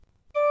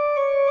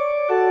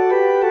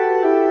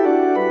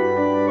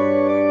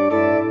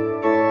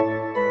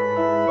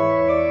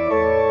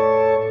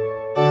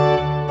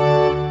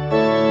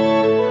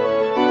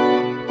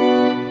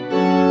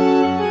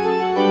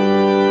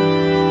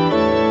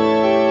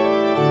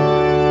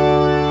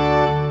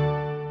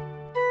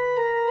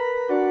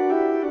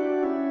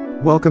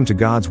Welcome to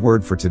God's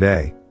Word for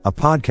Today, a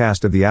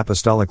podcast of the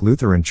Apostolic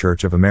Lutheran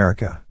Church of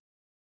America.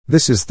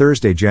 This is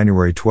Thursday,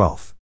 January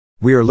 12th.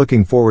 We are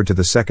looking forward to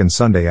the second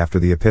Sunday after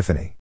the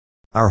Epiphany.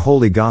 Our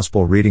Holy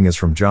Gospel reading is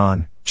from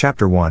John,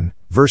 chapter 1,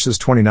 verses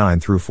 29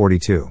 through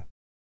 42.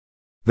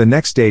 The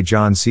next day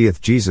John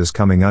seeth Jesus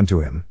coming unto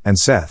him, and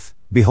saith,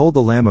 Behold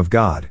the Lamb of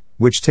God,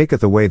 which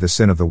taketh away the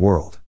sin of the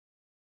world.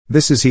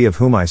 This is he of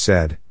whom I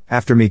said,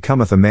 After me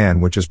cometh a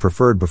man which is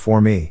preferred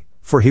before me,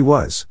 for he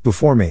was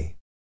before me.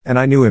 And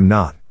I knew him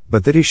not,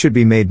 but that he should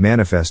be made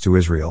manifest to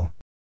Israel.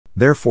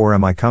 Therefore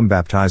am I come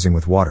baptizing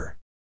with water.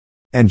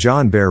 And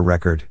John bare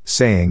record,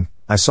 saying,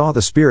 I saw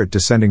the Spirit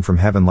descending from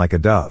heaven like a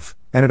dove,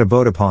 and it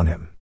abode upon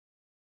him.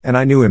 And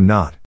I knew him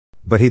not,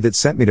 but he that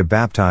sent me to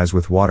baptize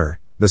with water,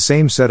 the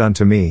same said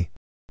unto me,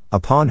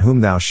 Upon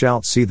whom thou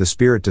shalt see the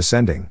Spirit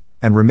descending,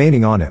 and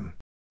remaining on him.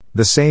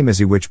 The same is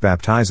he which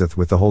baptizeth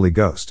with the Holy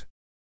Ghost.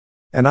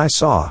 And I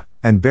saw,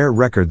 and bare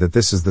record that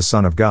this is the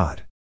Son of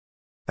God.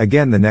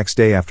 Again the next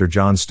day after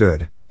John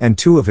stood, and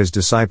two of his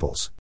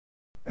disciples.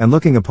 And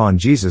looking upon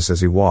Jesus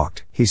as he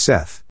walked, he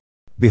saith,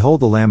 Behold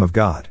the Lamb of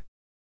God.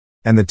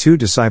 And the two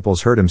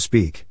disciples heard him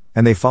speak,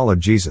 and they followed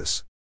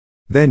Jesus.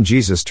 Then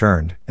Jesus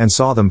turned, and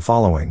saw them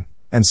following,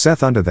 and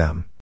saith unto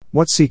them,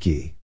 What seek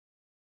ye?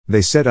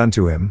 They said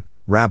unto him,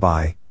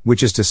 Rabbi,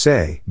 which is to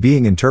say,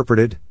 being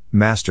interpreted,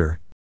 Master,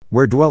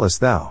 where dwellest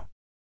thou?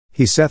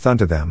 He saith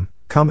unto them,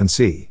 Come and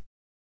see.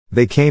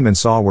 They came and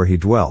saw where he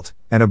dwelt,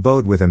 and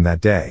abode with him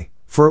that day,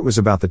 for it was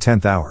about the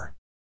 10th hour.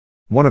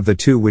 One of the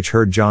two which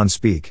heard John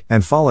speak,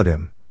 and followed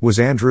him, was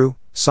Andrew,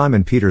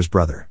 Simon Peter's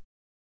brother.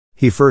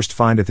 He first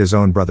findeth his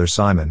own brother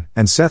Simon,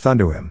 and saith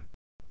unto him,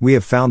 We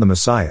have found the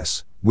Messiah,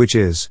 which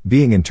is,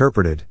 being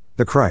interpreted,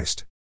 the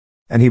Christ.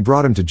 And he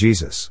brought him to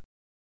Jesus.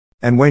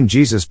 And when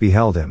Jesus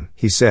beheld him,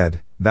 he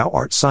said, Thou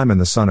art Simon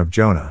the son of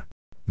Jonah.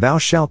 Thou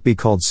shalt be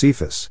called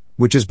Cephas,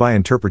 which is by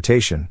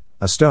interpretation,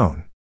 a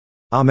stone.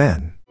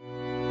 Amen.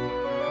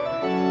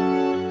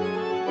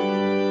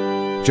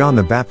 John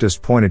the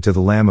Baptist pointed to the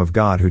Lamb of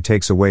God who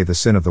takes away the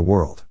sin of the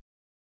world.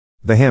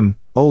 The hymn,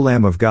 O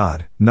Lamb of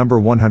God, number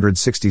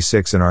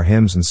 166 in our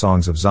Hymns and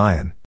Songs of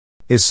Zion,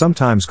 is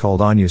sometimes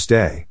called Agnus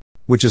Dei,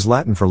 which is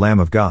Latin for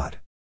Lamb of God.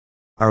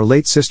 Our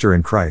late sister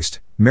in Christ,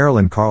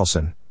 Marilyn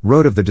Carlson,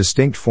 wrote of the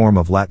distinct form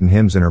of Latin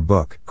hymns in her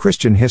book,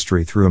 Christian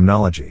History Through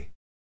Hymnology.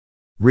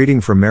 Reading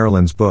from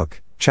Marilyn's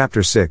book,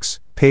 chapter 6,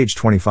 page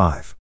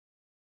 25.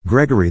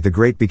 Gregory the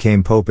Great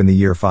became Pope in the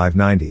year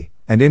 590,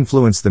 and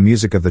influenced the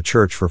music of the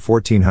Church for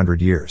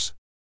 1400 years.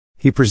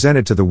 He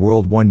presented to the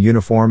world one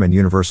uniform and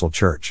universal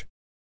Church.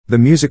 The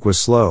music was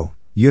slow,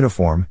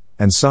 uniform,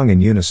 and sung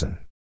in unison.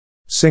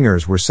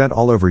 Singers were sent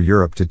all over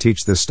Europe to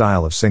teach this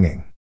style of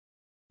singing.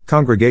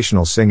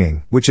 Congregational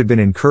singing, which had been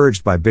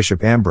encouraged by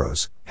Bishop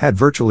Ambrose, had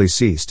virtually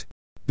ceased,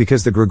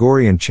 because the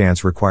Gregorian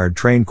chants required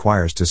trained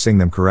choirs to sing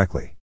them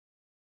correctly.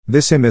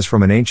 This hymn is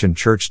from an ancient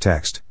church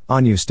text,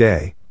 Agnus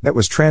Dei, that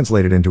was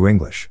translated into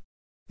English.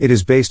 It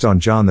is based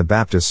on John the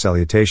Baptist's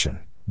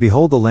salutation,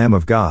 Behold the Lamb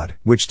of God,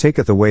 which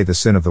taketh away the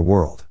sin of the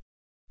world.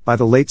 By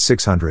the late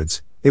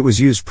 600s, it was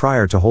used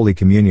prior to Holy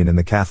Communion in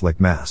the Catholic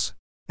Mass.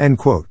 End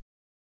quote.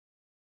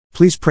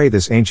 Please pray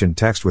this ancient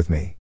text with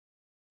me.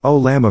 O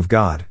Lamb of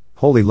God,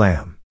 Holy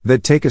Lamb,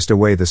 that takest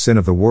away the sin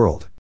of the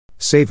world,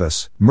 save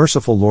us,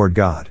 merciful Lord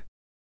God.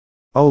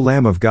 O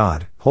Lamb of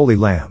God, Holy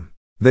Lamb,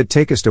 that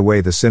takest away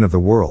the sin of the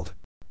world,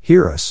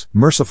 hear us,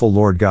 merciful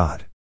Lord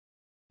God.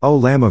 O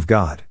Lamb of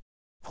God,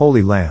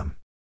 Holy Lamb,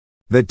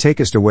 that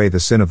takest away the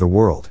sin of the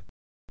world,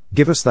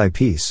 give us thy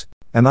peace,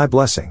 and thy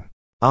blessing.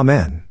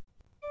 Amen.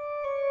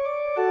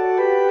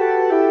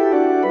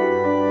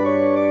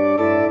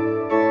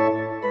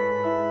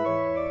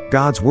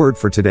 God's Word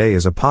for Today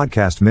is a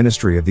podcast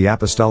ministry of the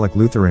Apostolic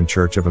Lutheran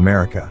Church of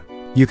America.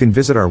 You can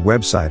visit our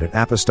website at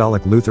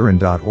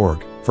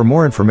apostoliclutheran.org for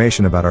more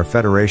information about our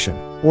federation,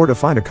 or to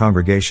find a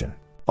congregation.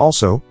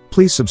 Also,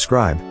 please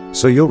subscribe,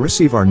 so you'll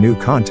receive our new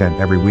content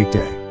every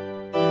weekday.